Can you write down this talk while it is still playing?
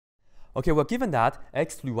Okay, well, given that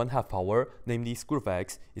x to the 1/2 power, namely square root of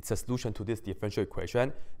x, it's a solution to this differential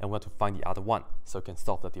equation, and we want to find the other one, so we can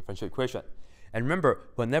solve the differential equation. And remember,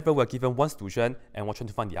 whenever we're given one solution and we're trying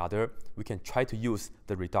to find the other, we can try to use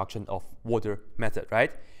the reduction of order method,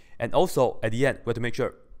 right? And also, at the end, we have to make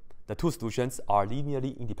sure the two solutions are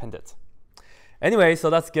linearly independent. Anyway, so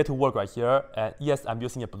let's get to work right here. And yes, I'm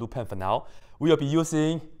using a blue pen for now. We will be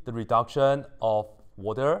using the reduction of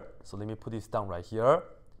order. So let me put this down right here.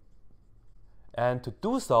 And to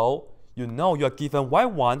do so, you know you are given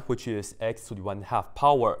y1, which is x to the 1/2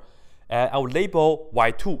 power. And I will label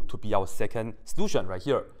y2 to be our second solution right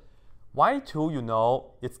here. y2, you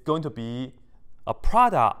know, it's going to be a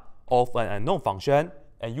product of an unknown function.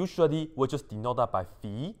 And usually, we'll just denote that by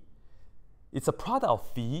phi. It's a product of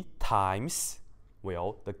phi times,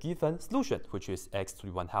 well, the given solution, which is x to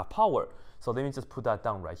the 1/2 power. So let me just put that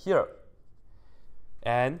down right here.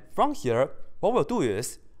 And from here, what we'll do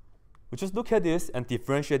is, we just look at this and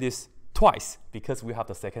differentiate this twice because we have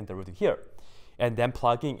the second derivative here. And then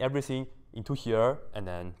plugging everything into here and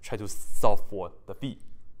then try to solve for the phi.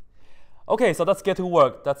 Okay, so let's get to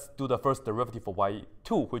work. Let's do the first derivative for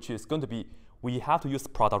y2, which is going to be, we have to use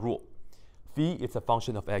product rule. Phi is a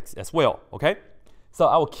function of x as well, okay? So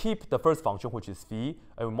I will keep the first function, which is phi,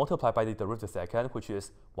 and we multiply by the derivative second, which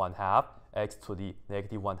is 1/2 x to the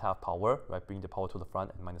negative 1/2 power, right? Bring the power to the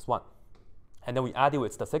front and minus 1. And then we add it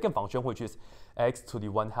with the second function, which is x to the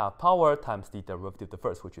 1/2 power times the derivative of the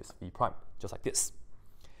first, which is phi prime, just like this.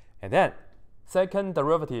 And then second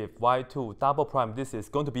derivative, y2 double prime, this is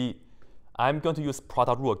going to be, I'm going to use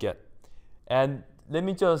product rule again. And let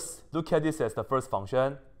me just look at this as the first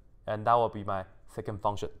function, and that will be my second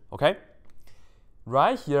function, okay?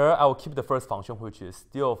 Right here, I will keep the first function, which is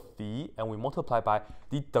still phi, and we multiply by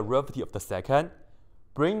the derivative of the second.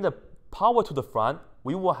 Bring the power to the front,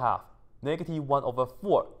 we will have negative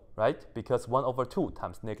 1/4, right? Because 1/2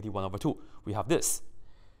 times negative 1/2, we have this.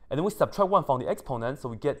 And then we subtract 1 from the exponent, so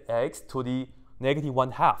we get x to the negative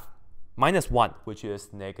 1/2 minus 1, which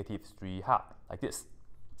is negative 3/2, like this.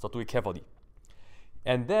 So do it carefully.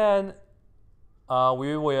 And then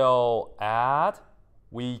we will add,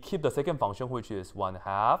 we keep the second function, which is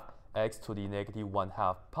 1/2 x to the negative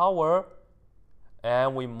 1/2 power,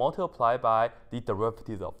 and we multiply by the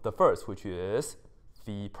derivative of the first, which is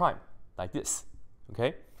phi prime, like this,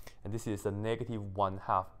 okay? And this is a negative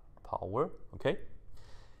 1/2 power, okay?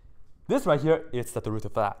 This right here is the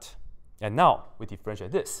derivative of that. And now we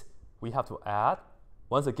differentiate this. We have to add,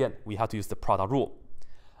 once again, we have to use the product rule.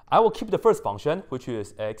 I will keep the first function, which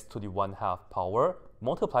is x to the 1/2 power,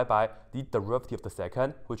 multiplied by the derivative of the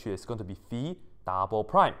second, which is going to be phi double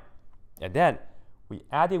prime. And then we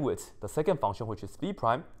add it with the second function, which is phi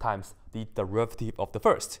prime, times the derivative of the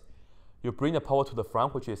first. You bring the power to the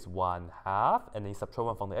front, which is 1/2, and then you subtract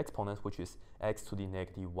 1 from the exponents, which is x to the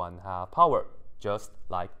negative 1/2 power, just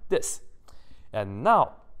like this. And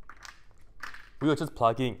now, we will just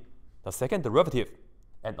plug in the second derivative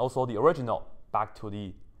and also the original back to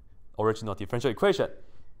the original differential equation.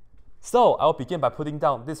 So I will begin by putting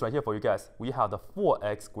down this right here for you guys. We have the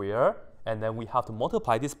 4x squared, and then we have to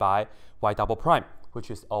multiply this by y double prime, which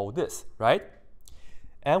is all this, right?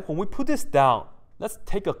 And when we put this down, let's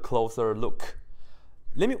take a closer look.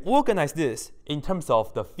 Let me organize this in terms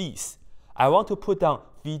of the phis. I want to put down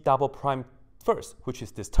phi double prime first, which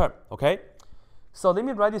is this term, okay? So let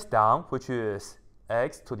me write this down, which is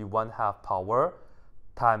x to the 1/2 power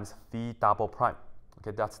times phi double prime.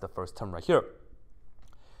 Okay, that's the first term right here.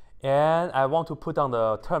 And I want to put down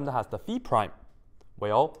the term that has the phi prime.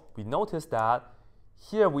 Well, we notice that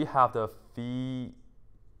here we have the phi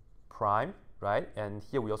prime, right? And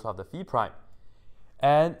here we also have the phi prime.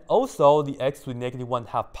 And also the x to the negative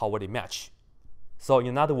 1/2 power, they match. So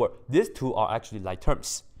in other words, these two are actually like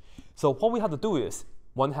terms. So what we have to do is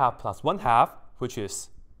 1/2 plus 1/2, which is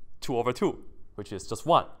 2/2, which is just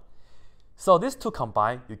 1. So these two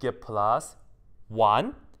combined, you get plus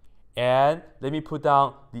 1. And let me put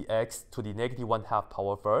down the x to the negative 1/2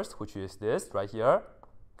 power first, which is this right here.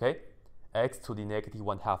 Okay, x to the negative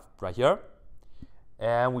 1/2 right here.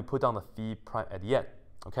 And we put down the phi prime at the end.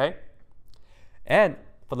 Okay. And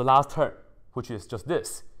for the last term, which is just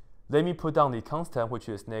this, let me put down the constant, which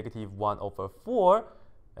is negative 1/4.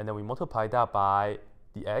 And then we multiply that by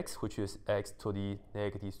the x, which is x to the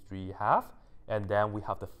negative 3/2. And then we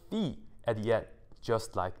have the phi at the end,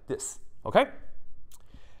 just like this. Okay.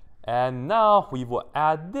 And now we will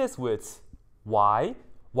add this with y.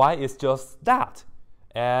 Y is just that.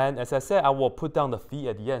 And as I said, I will put down the phi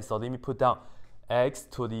at the end. So let me put down x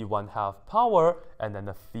to the 1/2 power, and then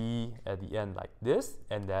the phi at the end like this.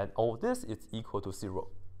 And then all this is equal to 0,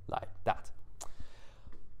 like that.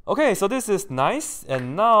 Okay, so this is nice,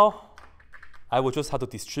 and now I will just have to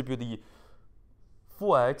distribute the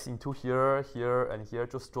 4x into here, here, and here.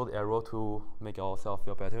 Just draw the arrow to make ourselves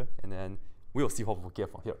feel better, and then we'll see what we'll get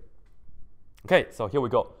from here. Okay, so here we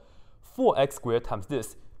go. 4x squared times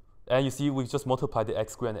this, and you see we just multiply the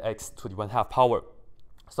x squared and the x to the 1/2 power.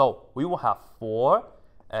 So we will have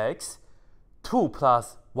 4x 2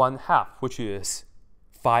 plus 1/2, which is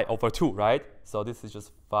 5/2, right? So this is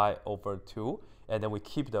just 5/2, and then we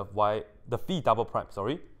keep the phi double prime,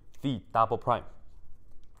 phi double prime.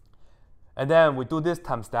 And then we do this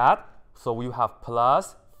times that, so we have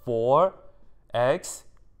plus 4x.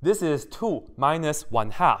 This is 2 minus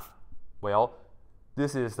 1/2. Well,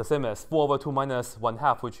 this is the same as 4/2 minus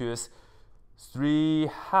 1/2, which is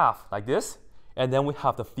 3/2, like this. And then we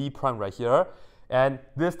have the phi prime right here. And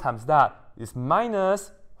this times that is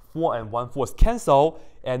minus 4 and 1/4 cancel.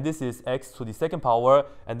 And this is x to the second power.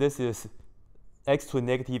 And this is x to the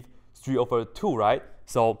negative 3/2, right?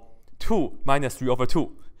 So 2 minus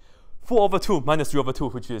 3/2. 4/2 minus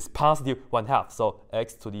 3/2, which is positive 1/2. So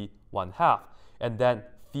x to the 1/2. And then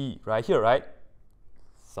phi right here, right?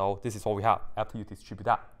 So this is what we have after you distribute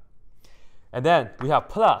that. And then we have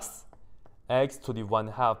plus x to the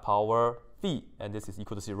 1/2 power phi, and this is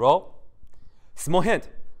equal to 0. Small hint,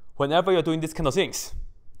 whenever you're doing these kind of things,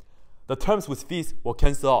 the terms with phis will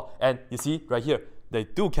cancel out. And you see right here, they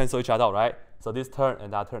do cancel each other out, right? So this term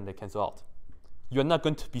and that term, they cancel out. You're not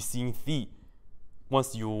going to be seeing phi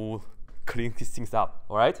once you clean these things up,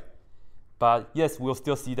 all right? But yes, we'll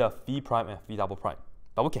still see the phi prime and phi double prime,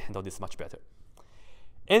 but we can handle this much better.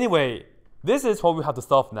 Anyway, this is what we have to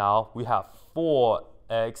solve now. We have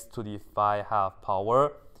 4x to the 5/2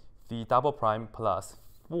 power phi double prime plus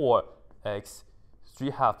 4x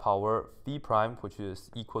 3/2 power phi prime, which is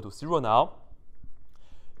equal to 0 now.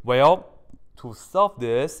 Well, to solve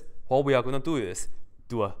this, what we are going to do is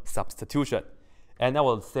do a substitution. And I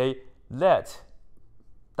will say let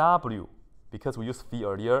w, because we used phi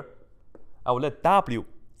earlier, I will let w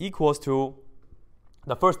equals to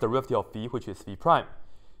the first derivative of phi, which is phi prime.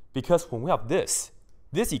 Because when we have this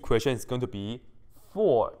equation is going to be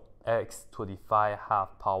 4x to the 5/2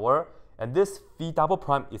 power, and this phi double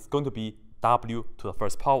prime is going to be w to the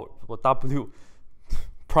first power, or w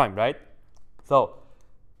prime, right? So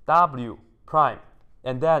w prime,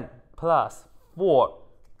 and then plus 4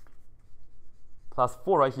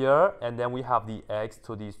 right here, and then we have the x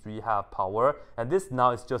to the 3/2 power, and this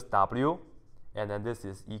now is just w, and then this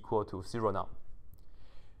is equal to 0 now.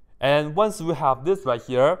 And once we have this right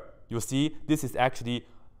here, you'll see this is actually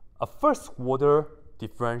a first order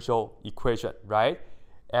differential equation, right?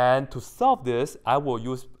 And to solve this, I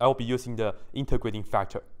will be using the integrating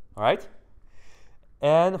factor, all right?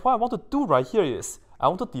 And what I want to do right here is I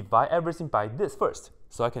want to divide everything by this first,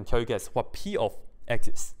 so I can tell you guys what p of x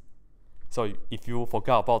is. So if you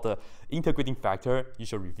forgot about the integrating factor, you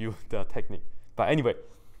should review the technique. But anyway,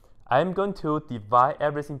 I'm going to divide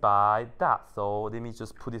everything by that. So let me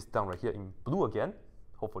just put this down right here in blue again.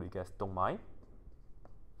 Hopefully you guys don't mind.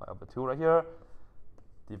 5/2 right here.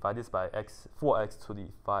 Divide this by 4x to the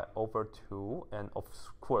 5/2. And of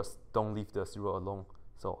course, don't leave the 0 alone.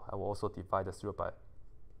 So I will also divide the 0 by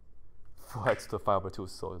 4x to the 5/2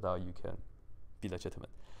 so that you can be legitimate.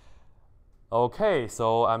 Okay,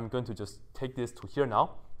 so I'm going to just take this to here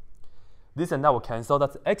now. This and that will cancel.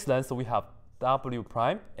 That's excellent. So we have w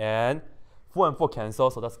prime, and 4 and 4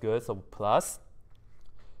 cancel, so that's good. So plus,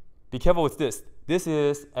 be careful with this. This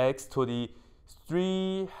is x to the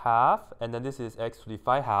 3/2, and then this is x to the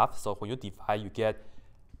 5/2. So when you divide, you get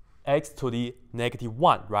x to the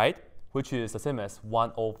 -1, right? Which is the same as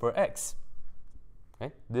 1/x.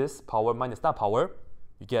 Okay? This power minus that power,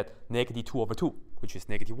 you get -2/2, which is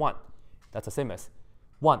 -1. That's the same as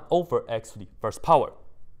 1/x to the first power.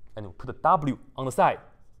 And we put the w on the side.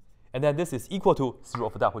 And then this is equal to 0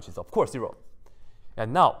 over that, which is of course 0.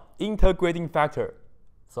 And now, integrating factor.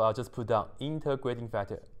 So I'll just put down integrating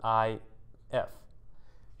factor, IF.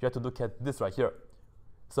 You have to look at this right here.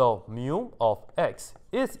 So mu of x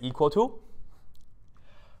is equal to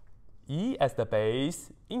e as the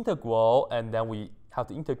base, integral, and then we have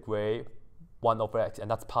to integrate 1/x, and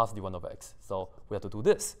that's positive 1/x. So we have to do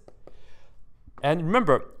this. And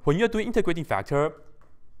remember, when you're doing integrating factor,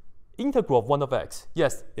 integral of 1/x,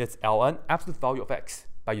 yes, it's ln, absolute value of x,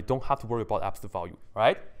 but you don't have to worry about absolute value,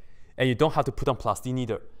 right? And you don't have to put on plus d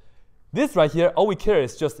neither. This right here, all we care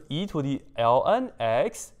is just e to the ln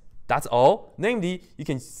x, that's all. Namely, you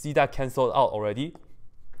can see that canceled out already.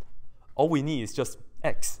 All we need is just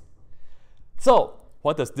x. So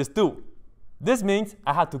what does this do? This means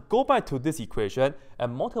I have to go back to this equation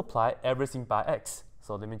and multiply everything by x.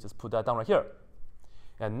 So let me just put that down right here.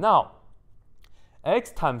 And now,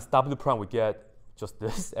 x times w prime, we get just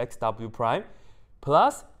this, xw prime,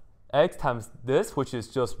 plus x times this, which is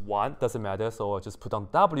just 1, doesn't matter, so I'll just put on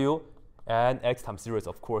w, and x times 0 is,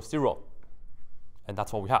 of course, 0. And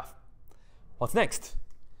that's what we have. What's next?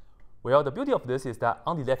 Well, the beauty of this is that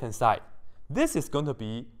on the left-hand side, this is going to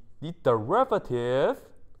be the derivative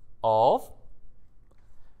of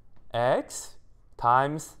x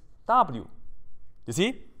times w. You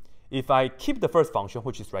see, if I keep the first function,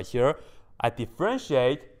 which is right here, I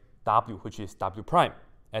differentiate w, which is w prime,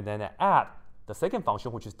 and then I add the second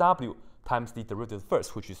function, which is w, times the derivative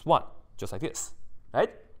first, which is 1, just like this, right?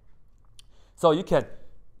 So you can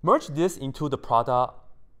merge this into the product,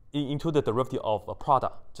 into the derivative of a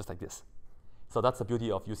product, just like this. So that's the beauty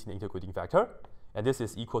of using the integrating factor, and this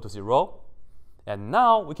is equal to 0. And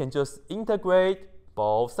now we can just integrate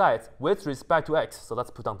both sides with respect to x. So let's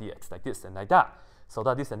put on dx like this and like that, so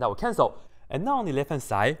that this and that will cancel. And now on the left-hand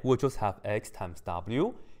side, we'll just have x times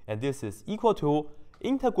w, and this is equal to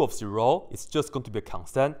integral of 0. It's just going to be a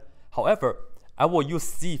constant. However, I will use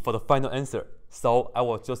c for the final answer, so I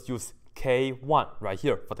will just use k1 right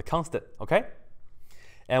here for the constant, okay?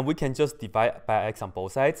 And we can just divide by x on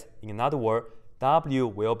both sides. In other words, w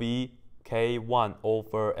will be k1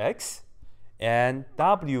 over x, and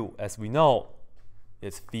w, as we know,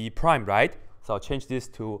 is phi prime, right? So I'll change this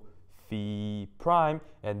to phi prime,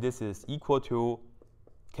 and this is equal to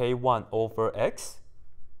k1 over x.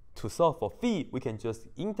 To solve for phi, we can just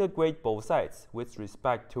integrate both sides with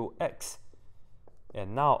respect to x.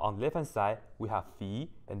 And now on the left-hand side, we have phi,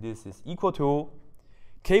 and this is equal to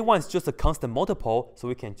k1 is just a constant multiple, so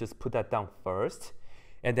we can just put that down first.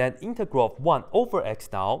 And then integral of 1 over x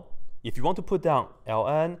now. If you want to put down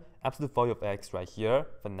ln, absolute value of x right here,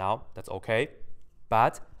 for now, that's okay.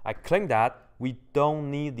 But I claim that we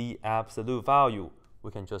don't need the absolute value.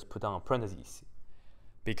 We can just put down a parentheses.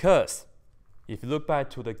 Because if you look back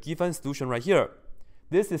to the given solution right here,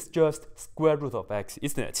 this is just square root of x,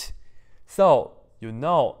 isn't it? So you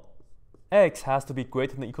know x has to be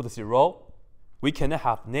greater than or equal to 0. We cannot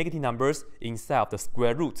have negative numbers inside of the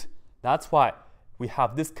square root. That's why we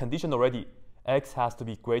have this condition already. X has to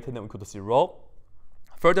be greater than or equal to 0.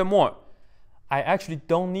 Furthermore, I actually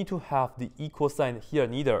don't need to have the equal sign here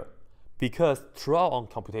neither, because throughout on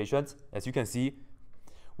computations, as you can see,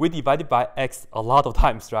 we divided by x a lot of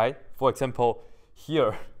times, right? For example,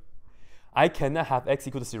 here, I cannot have x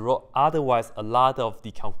equal to 0, otherwise a lot of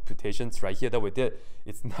the computations right here that we did,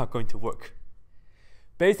 it's not going to work.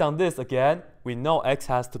 Based on this, again, we know x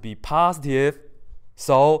has to be positive,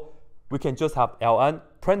 so we can just have ln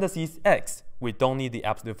parentheses x. We don't need the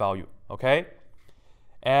absolute value, okay?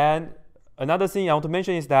 And another thing I want to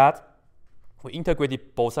mention is that we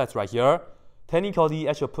integrated both sides right here. Technically,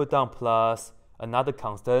 I should put down plus another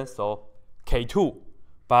constant, so k2.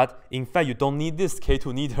 But in fact, you don't need this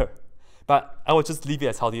k2 neither. But I will just leave it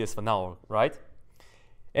as how it is for now, right?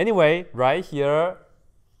 Anyway, right here,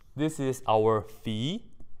 this is our phi.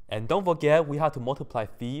 And don't forget, we have to multiply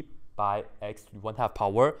phi by x to the 1/2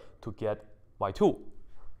 power to get y2.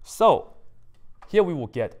 So here we will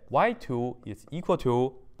get y2 is equal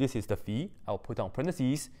to, this is the phi, I'll put down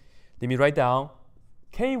parentheses. Let me write down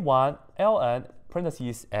k1 ln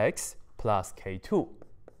parentheses x plus k2.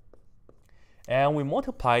 And we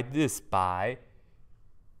multiply this by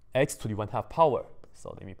x to the 1/2 power. So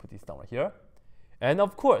let me put this down right here. And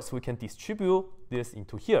of course, we can distribute this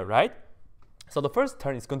into here, right? So the first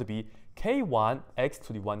term is going to be k1 x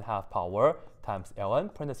to the 1/2 power times ln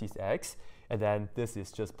parentheses x, and then this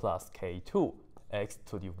is just plus k2 x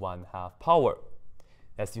to the 1/2 power.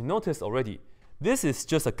 As you noticed already, this is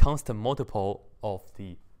just a constant multiple of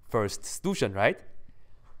the first solution, right?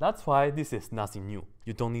 That's why this is nothing new.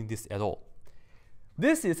 You don't need this at all.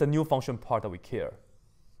 This is a new function part that we care,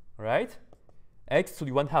 right? X to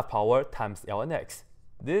the 1/2 power times ln x.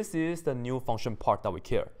 This is the new function part that we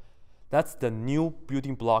care. That's the new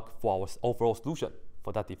building block for our overall solution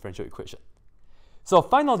for that differential equation. So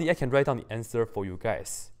finally, I can write down the answer for you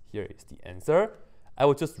guys. Here is the answer. I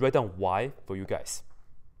will just write down y for you guys.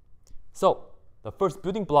 So the first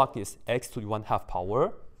building block is x to the 1/2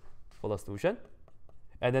 power for the solution.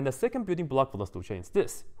 And then the second building block for the solution is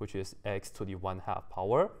this, which is x to the 1/2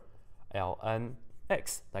 power ln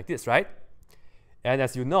x, like this, right? And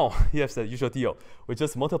as you know, here's the usual deal. We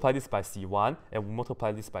just multiply this by C1, and we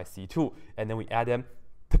multiply this by C2, and then we add them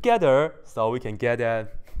together so we can get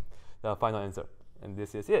the final answer. And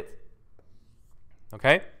this is it.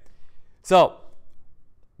 Okay? So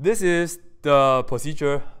this is the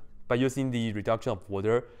procedure by using the reduction of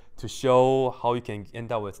order to show how you can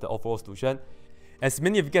end up with the overall solution. As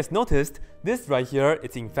many of you guys noticed, this right here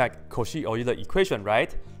is in fact Cauchy-Euler equation,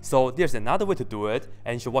 right? So there's another way to do it,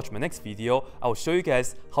 and you should watch my next video. I will show you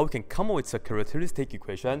guys how we can come up with a characteristic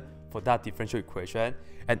equation for that differential equation.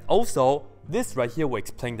 And also, this right here will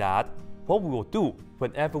explain that what we will do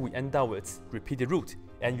whenever we end up with repeated root.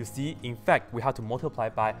 And you see, in fact, we have to multiply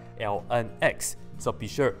by ln x. So be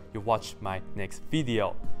sure you watch my next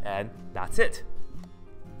video. And that's it.